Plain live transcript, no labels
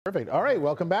Perfect. All right,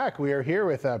 welcome back. We are here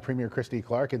with Premier Christy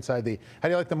Clark inside the, how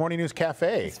do you like the Morning News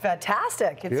Cafe? It's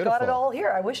fantastic. It's got it all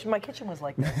here. I wish my kitchen was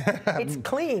like this. It's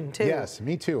clean, too. Yes,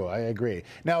 me too. I agree.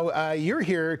 Now, you're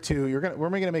here to, we're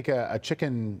going to make a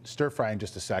chicken stir fry in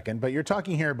just a second, but you're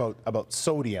talking here about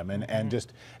sodium and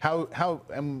just how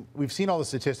we've seen all the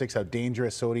statistics, how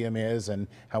dangerous sodium is and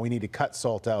how we need to cut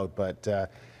salt out, but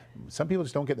some people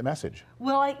just don't get the message.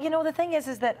 Well, you know, the thing is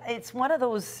that it's one of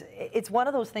those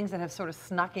things that have sort of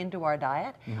snuck into our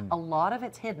diet. A lot of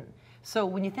it's hidden. So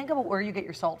when you think about where you get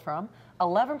your salt from,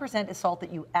 11% is salt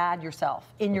that you add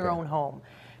yourself in your own home.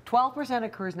 12%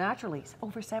 occurs naturally.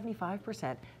 Over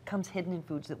 75% comes hidden in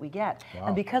foods that we get. Wow.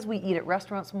 And because we eat at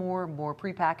restaurants more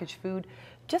prepackaged food,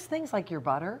 just things like your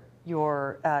butter,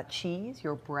 your cheese,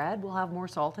 your bread will have more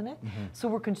salt in it. So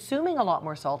we're consuming a lot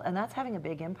more salt, and that's having a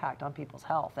big impact on people's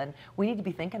health, and we need to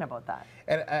be thinking about that.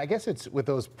 And I guess it's with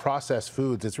those processed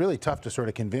foods, it's really tough to sort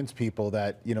of convince people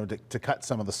that, you know, to cut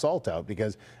some of the salt out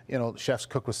because, you know, chefs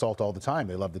cook with salt all the time.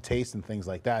 They love the taste and things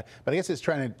like that. But I guess it's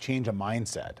trying to change a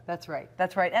mindset. That's right.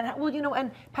 That's right. And well, you know,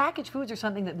 and packaged foods are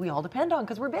something that we all depend on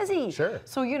because we're busy. Sure.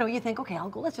 So, you know, you think, okay,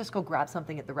 let's just go grab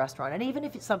something at the restaurant. And even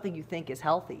if it's something you think is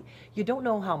healthy, you don't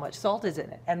know how much salt is in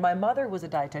it. And my mother was a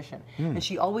dietitian, and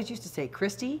she always used to say,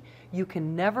 Christy, you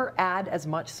can never add as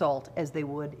much salt as they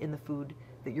would in the food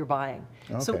that you're buying.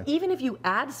 Okay. So even if you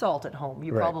add salt at home,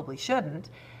 you probably shouldn't,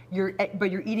 but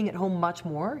you're eating at home much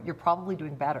more, you're probably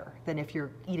doing better than if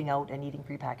you're eating out and eating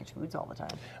prepackaged foods all the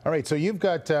time. All right, so you've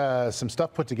got some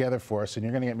stuff put together for us, and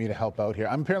you're going to get me to help out here.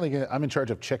 I'm in charge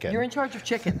of chicken. You're in charge of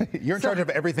chicken. You're in charge of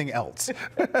everything else.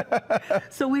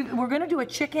 So we're going to do a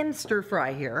chicken stir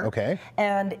fry here. Okay.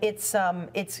 And it's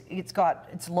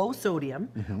low sodium.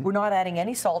 We're not adding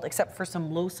any salt except for some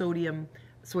low sodium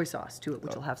soy sauce to it,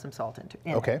 which will have some salt in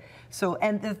it. So,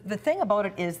 and the thing about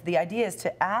it is the idea is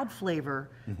to add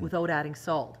flavor without adding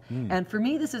salt. And for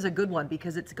me, this is a good one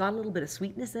because it's got a little bit of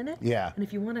sweetness in it. Yeah. And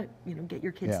if you want to, you know, get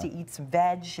your kids to eat some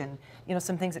veg and, you know,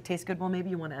 some things that taste good, well, maybe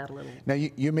you want to add a little. Now,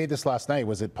 you made this last night.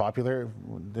 Was it popular?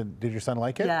 Did your son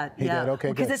like it? Yeah. He did? Okay,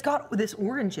 because it's got this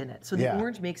orange in it. So the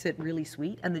orange makes it really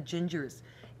sweet, and the ginger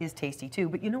is tasty too.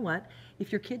 But you know what?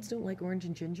 If your kids don't like orange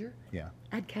and ginger,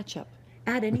 add ketchup.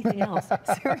 Add anything else.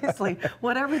 Seriously,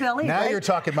 whatever they'll eat. Now you're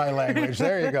talking my language.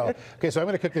 There you go. Okay, so I'm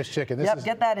going to cook this chicken.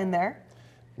 Get that in there.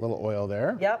 A little oil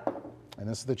there. Yep. And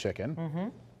this is the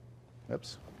chicken.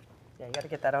 Oops. Yeah, you got to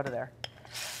get that out of there.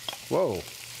 Whoa.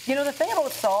 You know, the thing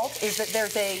about salt is that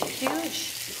there's a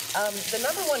huge, the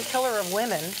 #1 killer of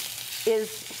women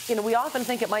is, you know, we often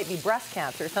think it might be breast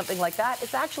cancer or something like that.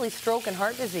 It's actually stroke and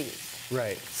heart disease.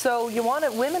 Right. So you want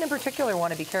to, women in particular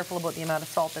want to be careful about the amount of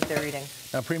salt that they're eating.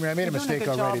 Now, Premier, I made a mistake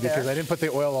already because I didn't put the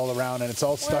oil all around and it's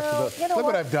all stuck to the, look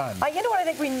what I've done. You know what, I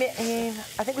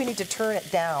think we need to turn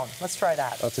it down. Let's try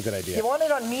that. That's a good idea. You want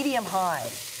it on medium-high.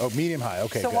 Oh, medium-high,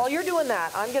 okay, So while you're doing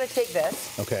that, I'm going to take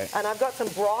this. Okay. And I've got some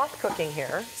broth cooking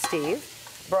here, Steve.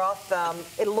 Broth,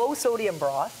 a low-sodium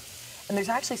broth. And there's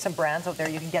actually some brands out there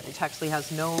you can get that actually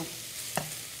has no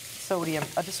sodium.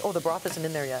 The broth isn't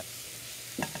in there yet.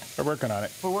 We're working on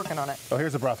it. We're working on it. Oh,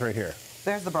 here's the broth right here.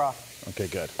 There's the broth. Okay,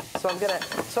 good. So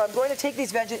I'm going to take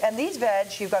these veg, and these veg,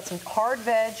 you've got some hard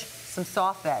veg, some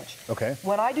soft veg. Okay.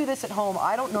 When I do this at home,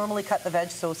 I don't normally cut the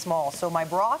veg so small. So my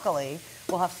broccoli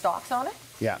will have stalks on it.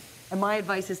 Yeah. And my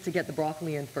advice is to get the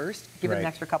broccoli in first. Give it an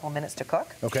extra couple minutes to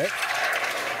cook. Okay.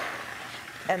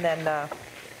 And then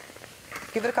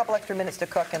give it a couple extra minutes to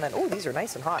cook, and then, oh, these are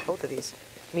nice and hot, both of these.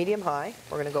 Medium high,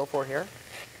 we're going to go for here.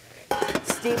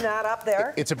 Steam that up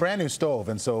there. It's a brand new stove,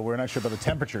 and so we're not sure about the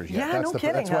temperatures yet. Yeah, no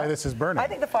kidding. That's why this is burning. I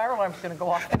think the fire alarm's going to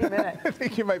go off any minute. I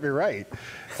think you might be right.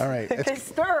 All right. Okay,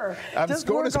 stir. I'm just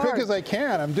going as quick as I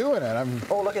can. I'm doing it.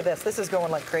 Oh, look at this. This is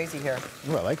going like crazy here.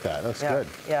 Oh, I like that. That's good.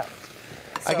 Yeah.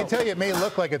 So, I can tell you it may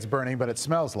look like it's burning, but it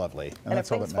smells lovely. And if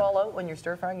things fall out when you're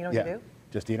stir frying, you know what you do?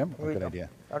 Just eat them? Good idea.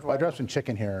 Well, I dropped some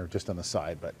chicken here just on the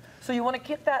side, but. So you want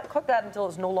to cook that until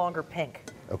it's no longer pink.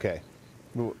 Okay.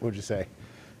 What would you say?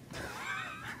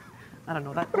 I don't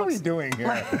know. What are we doing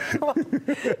here?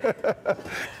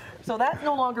 So that's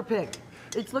no longer pink.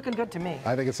 It's looking good to me.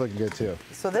 I think it's looking good too.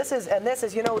 So this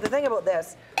is, you know, the thing about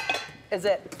this is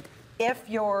that if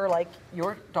you're like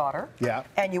your daughter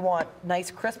and you want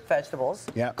nice crisp vegetables,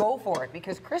 go for it,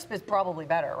 because crisp is probably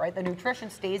better, right? The nutrition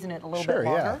stays in it a little bit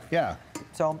longer. Yeah.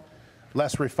 So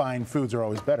less refined foods are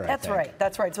always better. That's right.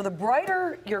 That's right. So the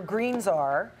brighter your greens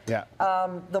are,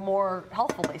 the more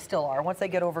healthful they still are once they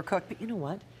get overcooked. But you know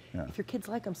what? If your kids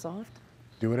like them soft,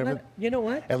 do whatever. You know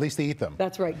what? At least they eat them.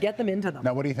 That's right. Get them into them.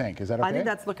 Now, what do you think? Is that okay? I think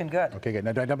that's looking good. Okay, good.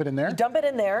 Now, do I dump it in there? You dump it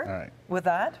in there. All right. With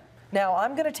that. Now,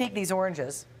 I'm going to take these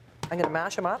oranges. I'm going to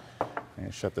mash them up.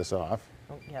 And shut this off.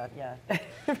 Oh, yeah, yeah.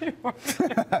 I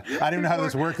don't even know how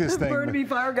this works, this thing. Burn me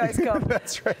fire guys come.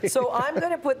 That's right. So I'm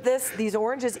going to put these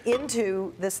oranges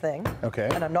into this thing. Okay.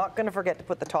 And I'm not going to forget to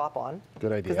put the top on.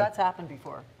 Good idea. Because that's happened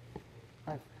before.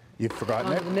 You've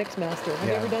forgotten it? The mix master. Have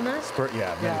you ever done that?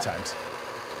 Yeah, many times.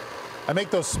 I make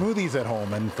those smoothies at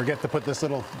home and forget to put this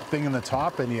little thing in the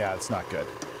top, and yeah, it's not good.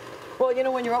 Well, you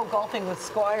know, when you're out golfing with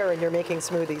Squire and you're making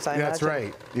smoothies, I imagine. That's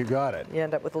right. You got it. You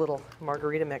end up with a little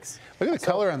margarita mix. Look at the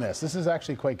color on this. This is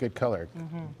actually quite good color.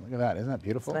 Look at that. Isn't that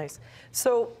beautiful? It's nice.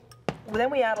 So then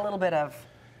we add a little bit of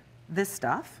this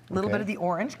stuff, a little bit of the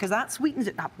orange, because that sweetens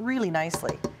it up really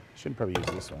nicely. Should probably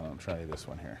use this one. I'll try this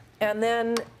one here. And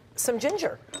then some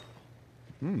ginger.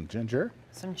 Ginger.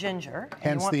 Some ginger.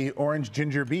 Hence the orange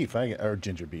ginger beef, or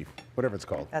ginger beef, whatever it's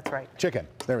called. That's right. Chicken.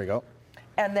 There we go.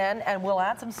 And we'll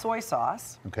add some soy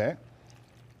sauce. Okay.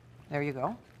 There you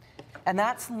go. And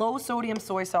that's low sodium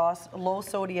soy sauce, low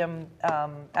sodium,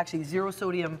 actually 0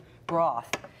 sodium broth.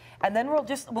 And then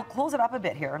we'll close it up a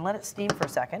bit here and let it steam for a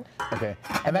second. Okay.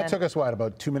 And that took us what,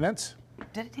 about 2 minutes?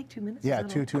 Did it take 2 minutes? Yeah,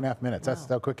 2.5 minutes. Wow. That's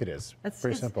how quick it is.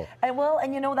 Very simple.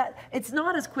 And you know that it's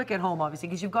not as quick at home, obviously,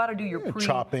 because you've got to do your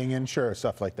chopping and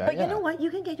stuff like that. But you know what? You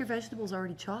can get your vegetables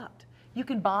already chopped. You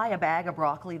can buy a bag of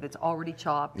broccoli that's already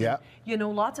chopped. Yeah. You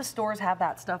know, lots of stores have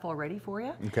that stuff already for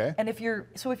you. Okay. And if you're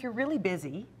really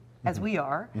busy, as we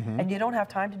are, and you don't have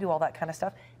time to do all that kind of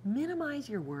stuff, minimize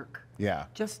your work. Yeah.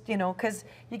 Just, you know, because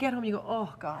you get home, you go,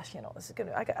 oh gosh, you know, this is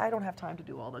I don't have time to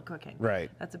do all the cooking.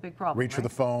 Right. That's a big problem. Reach for the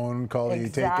phone, call the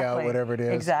takeout, whatever it is.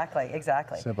 Exactly.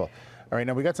 Simple. All right,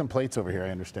 now we got some plates over here, I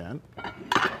understand.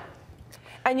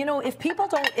 And you know, if people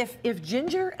don't, if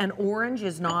ginger and orange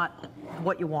is not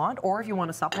what you want, or if you want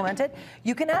to supplement it,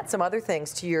 you can add some other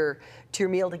things to your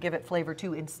meal to give it flavor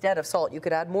too. Instead of salt, you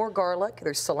could add more garlic.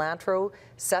 There's cilantro,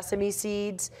 sesame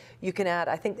seeds. You can add,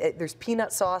 I think there's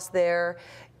peanut sauce there.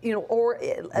 You know, or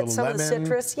some of the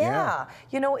citrus. Yeah.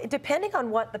 You know, depending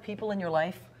on what the people in your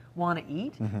life want to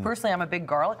eat. Personally, I'm a big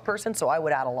garlic person, so I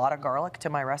would add a lot of garlic to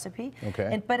my recipe.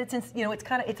 Okay. But it's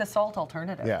it's a salt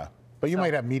alternative. Yeah. But you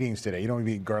might have meetings today. You don't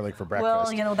eat garlic for breakfast.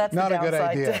 Well, you know, that's not the a good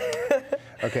downside. idea.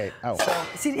 Okay. Oh. So,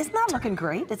 see, isn't that looking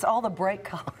great? It's all the bright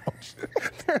colors.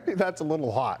 That's a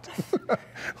little hot.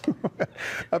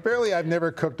 Apparently, I've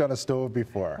never cooked on a stove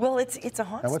before. Well, it's a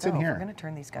hot stove. What's in here? We're going to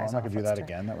turn these guys I'm not off. going to do that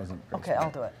again. That wasn't very Okay, smart.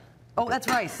 I'll do it. Oh, that's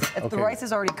rice. The rice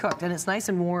is already cooked, and it's nice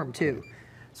and warm, too.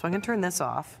 So I'm going to turn this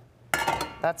off.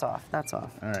 That's off. That's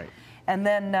off. All right. And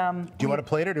then... do you want to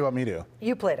plate it or do you want me to?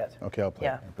 You plate it. Okay, I'll plate it.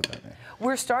 Yeah. I'll put that in.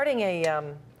 We're starting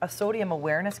a sodium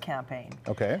awareness campaign.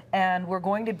 Okay. And we're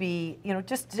going to be, you know,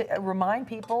 just to remind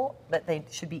people that they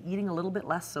should be eating a little bit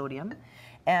less sodium.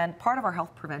 And part of our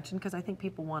health prevention, because I think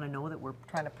people want to know that we're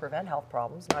trying to prevent health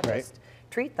problems, not just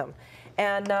treat them.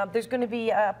 And there's going to be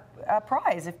a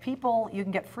prize. If people, you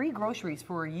can get free groceries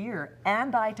for a year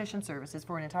and dietitian services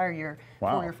for an entire year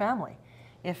for your family.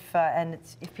 If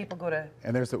people go to...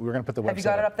 And we're going to put the website Have you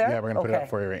got it up there? Yeah, we're going to put it up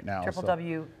for you right now.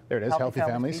 www. There it is, Healthy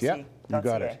Families. Yeah, you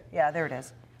got it. Yeah, there it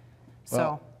is.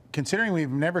 Well, considering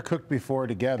we've never cooked before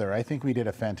together, I think we did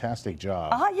a fantastic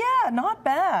job. Yeah, not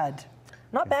bad.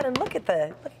 Not bad, and look,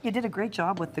 you did a great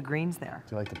job with the greens there.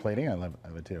 Do you like the plating? I love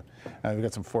it too. We've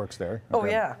got some forks there. Oh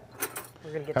yeah.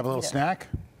 We're gonna get have a little snack.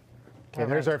 Okay,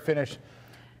 there's our finish.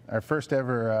 Our first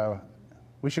ever,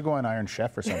 we should go on Iron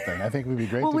Chef or something. I think we'd be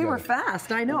great Well, together. we were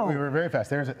fast, I know. We were very fast.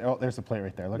 There's the plate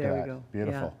right there. Look at that. There we go.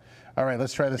 Beautiful. All right,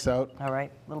 let's try this out. All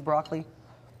right, little broccoli.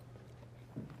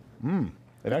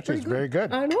 It actually is very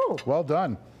good. I know. Well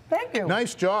done. Thank you.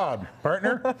 Nice job,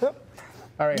 partner.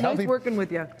 All right, Nice working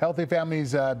with you.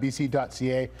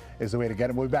 HealthyFamiliesBC.ca is the way to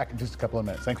get it. We'll be back in just a couple of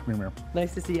minutes. Thanks, Premier.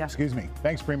 Nice to see you. Excuse me.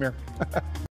 Thanks, Premier.